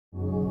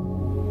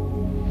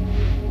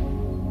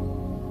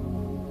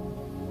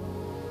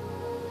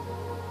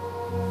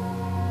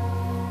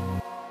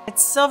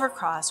Silver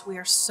Cross, we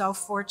are so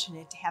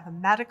fortunate to have a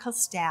medical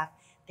staff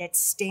that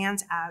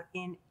stands out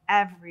in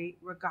every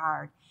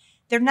regard.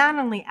 They're not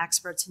only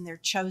experts in their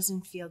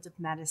chosen field of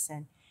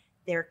medicine,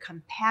 they're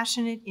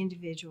compassionate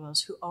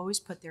individuals who always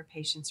put their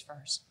patients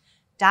first.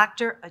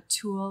 Dr.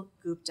 Atul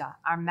Gupta,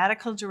 our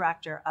medical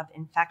director of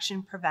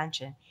infection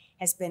prevention,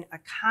 has been a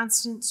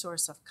constant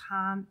source of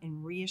calm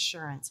and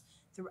reassurance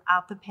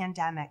throughout the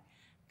pandemic,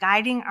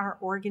 guiding our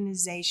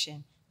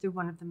organization through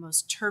one of the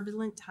most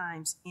turbulent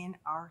times in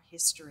our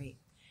history.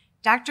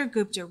 Dr.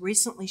 Gupta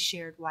recently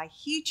shared why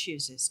he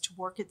chooses to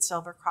work at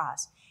Silver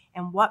Cross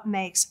and what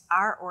makes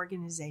our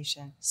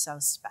organization so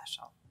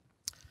special.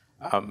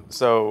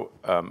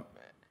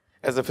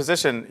 As a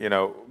physician,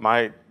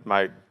 my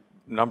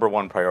number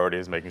one priority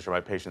is making sure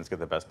my patients get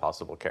the best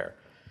possible care.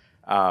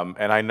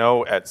 And I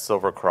know at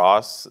Silver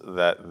Cross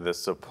that the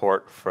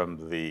support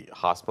from the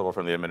hospital,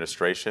 from the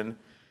administration,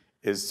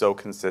 is so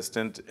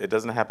consistent. It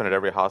doesn't happen at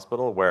every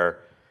hospital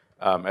where,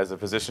 as a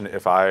physician,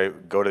 if I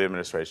go to the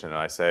administration and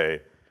I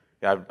say,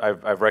 yeah,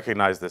 I've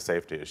recognized the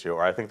safety issue,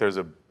 or I think there's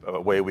a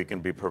way we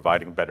can be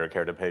providing better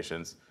care to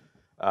patients.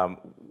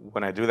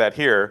 When I do that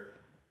here,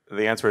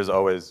 the answer is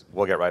always,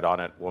 we'll get right on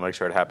it, we'll make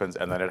sure it happens,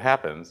 and then it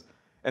happens.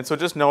 And so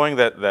just knowing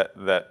that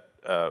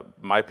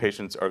my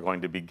patients are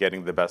going to be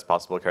getting the best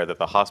possible care, that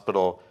the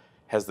hospital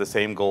has the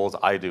same goals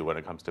I do when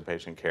it comes to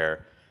patient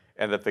care,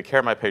 and that the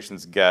care my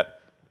patients get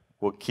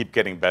will keep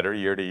getting better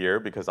year to year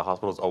because the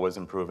hospital is always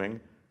improving.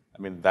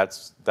 I mean,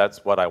 that's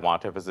what I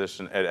want a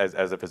physician,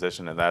 as a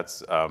physician, and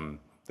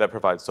that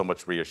provides so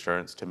much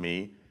reassurance to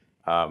me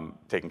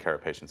taking care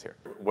of patients here.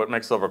 What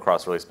makes Silver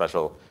Cross really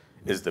special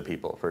is the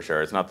people, for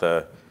sure. It's not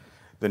the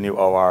new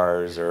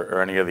ORs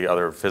or any of the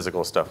other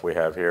physical stuff we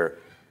have here.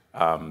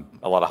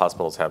 A lot of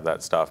hospitals have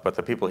that stuff, but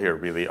the people here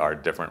really are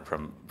different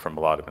from a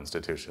lot of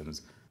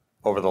institutions.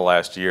 Over the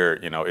last year,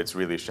 it's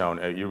really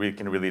shown, you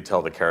can really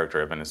tell the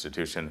character of an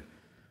institution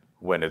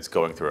when it's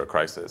going through a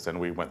crisis. And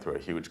we went through a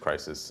huge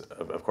crisis,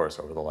 of course,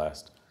 over the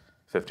last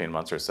 15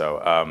 months or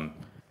so.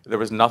 There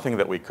was nothing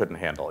that we couldn't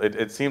handle.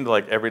 It seemed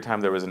like every time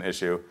there was an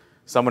issue,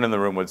 someone in the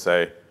room would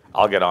say,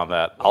 I'll get on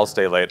that, I'll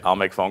stay late, I'll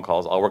make phone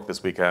calls, I'll work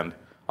this weekend,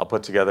 I'll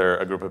put together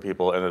a group of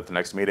people, and at the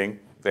next meeting,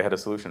 they had a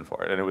solution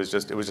for it. And it was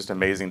just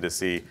amazing to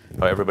see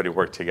how everybody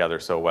worked together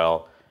so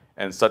well,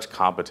 and such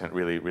competent,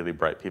 really, really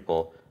bright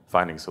people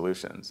finding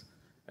solutions.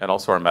 And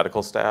also our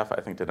medical staff,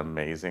 I think, did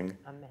amazing.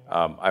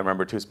 I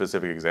remember two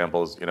specific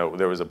examples.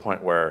 There was a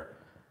point where,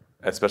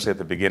 especially at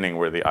the beginning,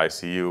 where the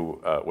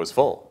ICU was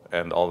full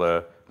and all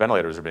the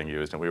ventilators were being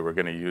used, and we were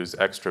going to use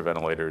extra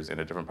ventilators in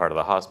a different part of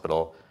the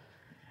hospital.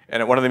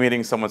 And at one of the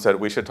meetings, someone said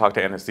we should talk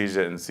to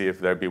anesthesia and see if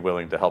they'd be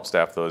willing to help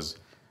staff those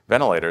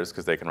ventilators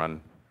because they can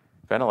run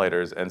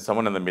ventilators. And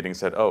someone in the meeting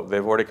said, oh,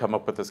 they've already come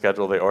up with the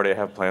schedule. They already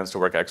have plans to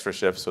work extra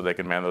shifts so they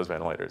can man those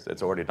ventilators.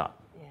 It's already done.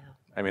 Yeah.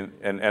 I mean,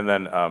 and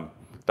then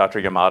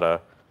Dr.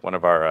 Yamada, one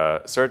of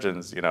our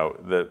surgeons,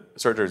 the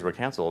surgeries were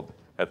canceled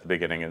at the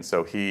beginning. And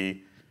so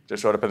he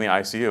just showed up in the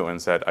ICU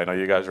and said, I know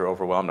you guys are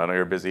overwhelmed. I know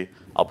you're busy.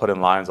 I'll put in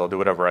lines. I'll do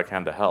whatever I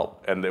can to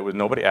help. And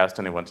nobody asked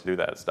anyone to do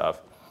that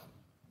stuff.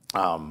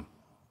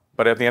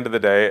 But at the end of the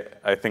day,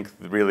 I think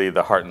really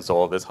the heart and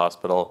soul of this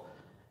hospital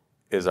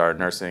is our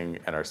nursing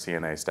and our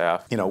CNA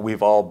staff.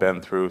 We've all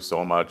been through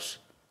so much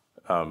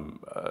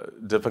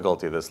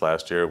difficulty this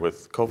last year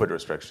with COVID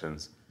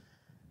restrictions.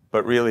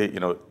 But really,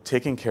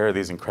 taking care of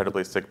these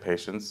incredibly sick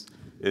patients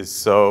is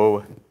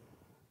so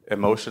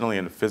emotionally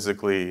and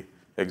physically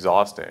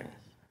exhausting.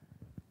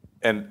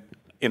 And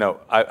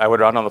I would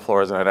run on the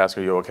floors and I'd ask,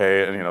 "Are you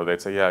okay?" And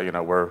they'd say,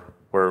 "Yeah,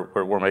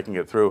 we're making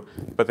it through."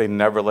 But they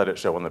never let it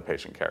show in the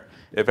patient care.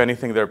 If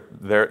anything,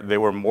 they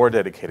were more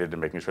dedicated to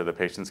making sure the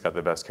patients got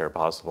the best care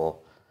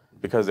possible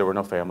because there were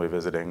no family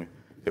visiting.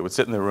 They would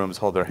sit in their rooms,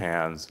 hold their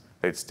hands.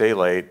 They'd stay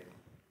late.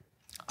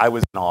 I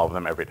was in awe of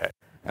them every day.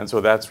 And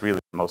so that's really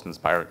the most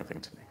inspiring thing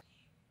to me.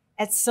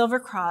 At Silver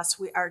Cross,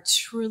 we are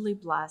truly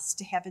blessed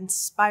to have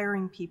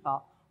inspiring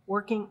people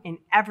working in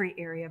every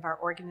area of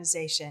our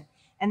organization,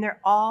 and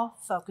they're all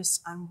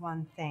focused on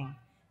one thing: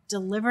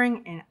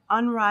 delivering an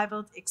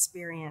unrivaled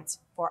experience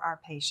for our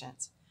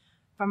patients.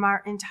 From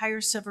our entire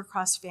Silver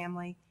Cross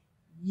family,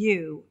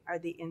 you are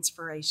the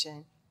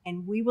inspiration,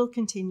 and we will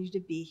continue to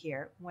be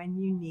here when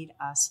you need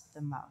us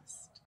the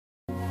most.